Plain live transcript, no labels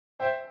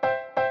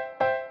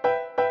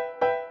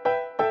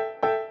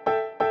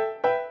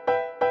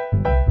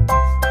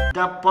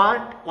the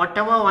part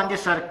whatever on the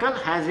circle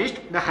has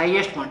reached the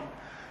highest point.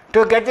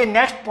 To get the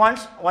next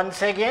points,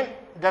 once again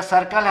the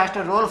circle has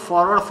to roll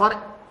forward for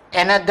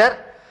another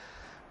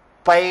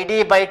pi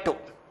d by 2.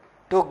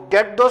 To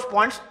get those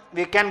points,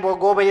 we can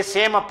go by the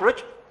same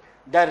approach.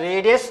 The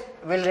radius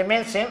will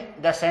remain same.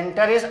 The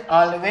center is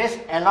always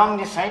along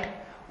the side.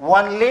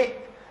 Only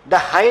the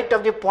height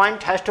of the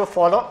point has to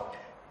follow.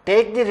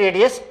 Take the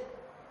radius.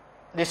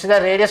 This is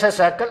the radius of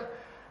circle.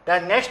 The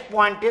next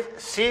point is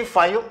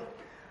C5.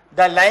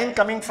 The line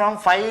coming from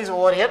phi is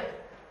over here.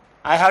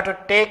 I have to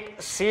take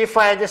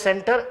C5 as the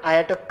center. I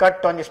have to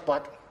cut on this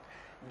path.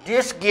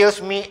 This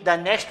gives me the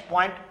next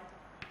point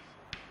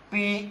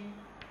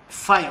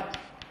P5.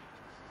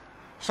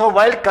 So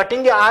while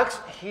cutting the arcs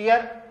here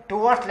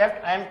towards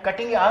left, I am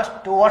cutting the arcs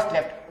towards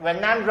left.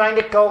 When I am drawing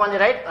the curve on the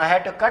right, I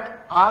have to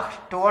cut arcs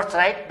towards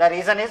right. The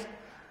reason is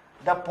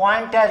the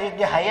point has reached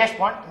the highest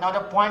point. Now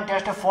the point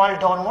has to fall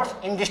downwards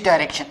in this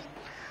direction.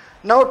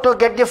 Now to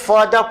get the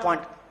further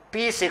point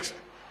P6,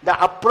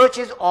 the approach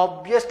is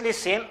obviously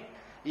same.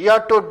 You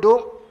have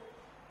to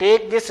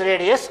take this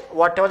radius,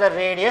 whatever the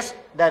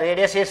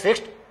radius is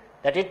fixed,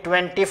 that is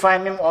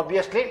 25 mm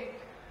obviously,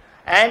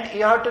 and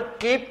you have to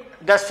keep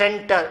the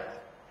center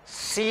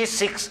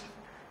C6,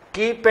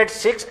 keep at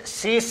 6,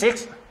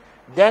 C6,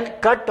 then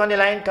cut on the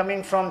line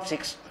coming from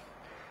 6.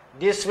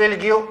 This will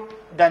give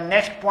the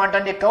next point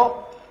on the curve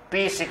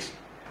P6.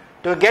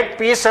 To get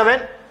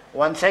P7,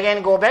 once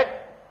again go back,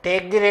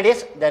 take the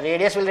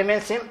radius will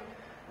remain same.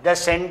 The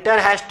center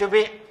has to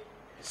be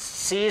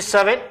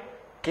C7,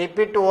 keep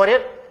it over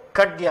here,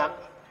 cut the arc.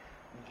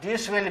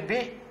 This will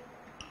be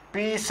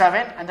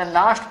P7 and the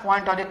last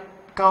point on the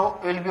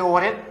curve will be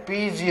over here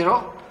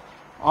P0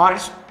 or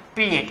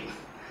P8.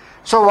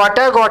 So what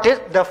I got is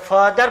the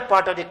further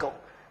part of the curve.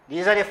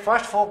 These are the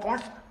first 4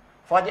 points.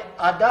 For the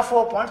other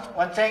 4 points,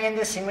 once again in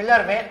the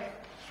similar way,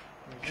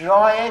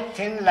 draw a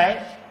thin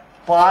line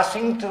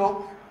passing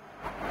through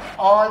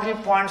all the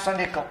points on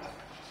the curve.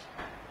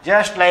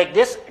 Just like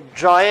this,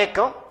 draw a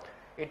curve.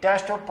 It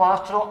has to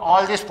pass through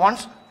all these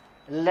points.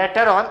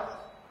 Later on,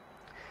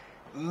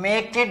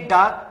 make it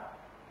dark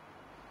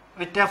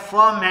with a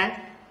firm and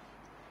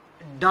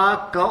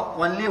dark curve.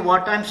 Only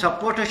what I am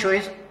supposed to show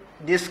is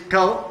this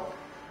curve,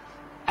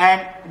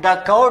 and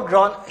the curve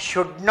drawn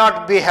should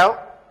not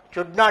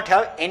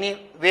have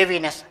any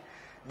waviness.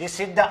 This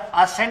is the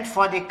ascent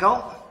for the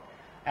curve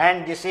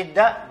and this is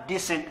the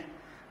descent.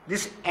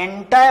 This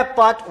entire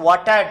path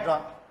what I had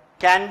drawn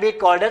can be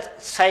called as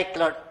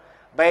cyclote.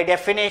 By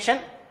definition,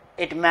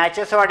 it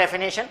matches our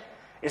definition.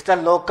 It's the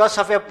locus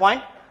of a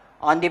point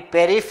on the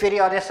periphery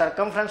or the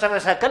circumference of a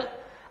circle.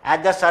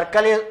 As the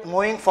circle is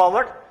moving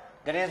forward,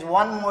 there is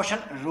one motion,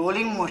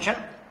 rolling motion,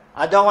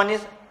 other one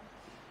is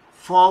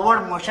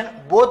forward motion.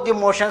 Both the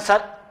motions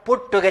are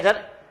put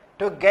together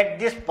to get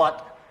this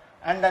path,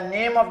 and the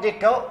name of the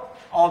curve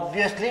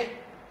obviously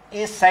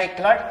is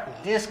cyclote.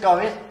 This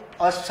curve is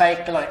a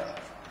cycloid.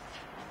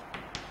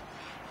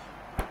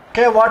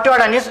 Okay, what we have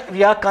done is we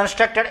have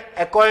constructed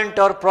according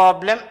to our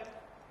problem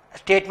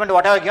statement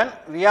what I have given,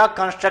 we have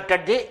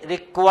constructed the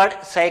required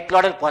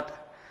cycloidal path.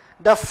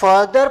 The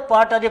further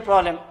part of the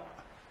problem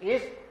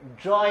is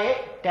draw a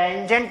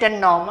tangent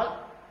and normal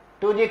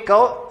to the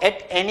curve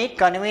at any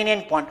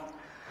convenient point.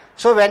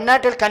 So when I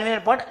tell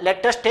convenient point,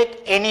 let us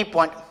take any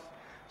point.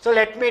 So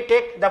let me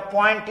take the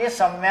point is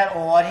somewhere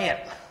over here.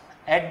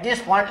 At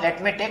this point,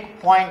 let me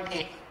take point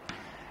A.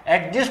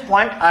 At this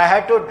point, I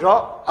have to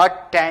draw a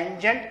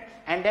tangent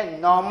and a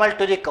normal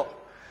to the curve.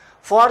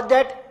 For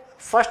that,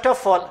 first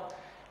of all,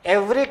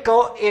 every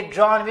curve is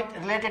drawn with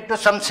related to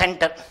some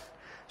center.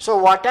 So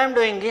what I am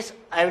doing is,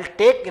 I will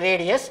take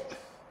radius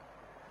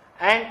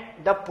and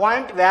the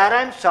point where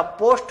I am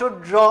supposed to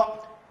draw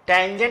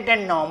tangent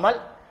and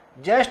normal,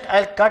 just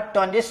I will cut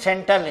on the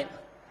center line,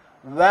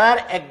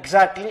 where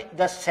exactly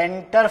the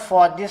center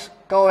for this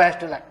curve has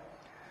to lie.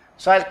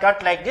 So I will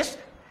cut like this,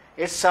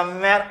 it is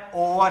somewhere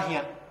over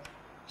here.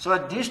 So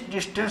this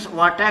distance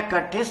what I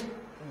cut is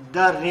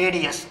the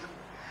radius.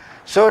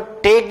 So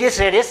take this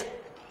radius,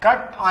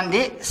 cut on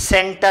the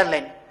center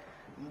line.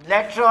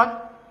 Later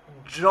on,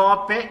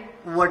 drop a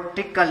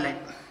vertical line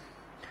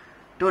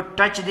to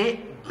touch the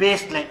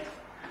baseline.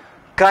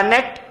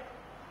 Connect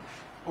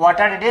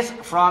whatever it is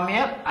from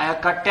here. I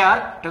have cut a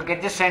arc to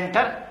get the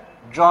center.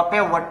 Drop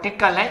a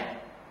vertical line.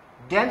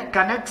 Then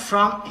connect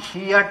from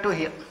here to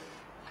here.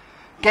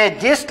 Okay,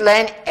 this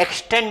line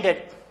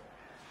extended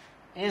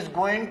is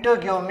going to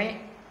give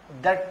me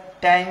the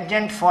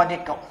tangent for the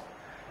curve,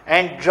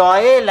 and draw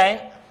a line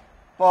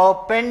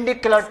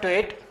perpendicular to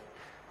it,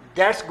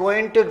 that's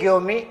going to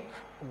give me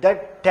the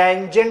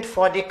tangent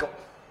for the curve.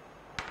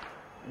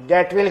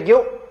 That will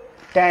give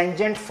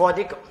tangent for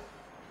the curve.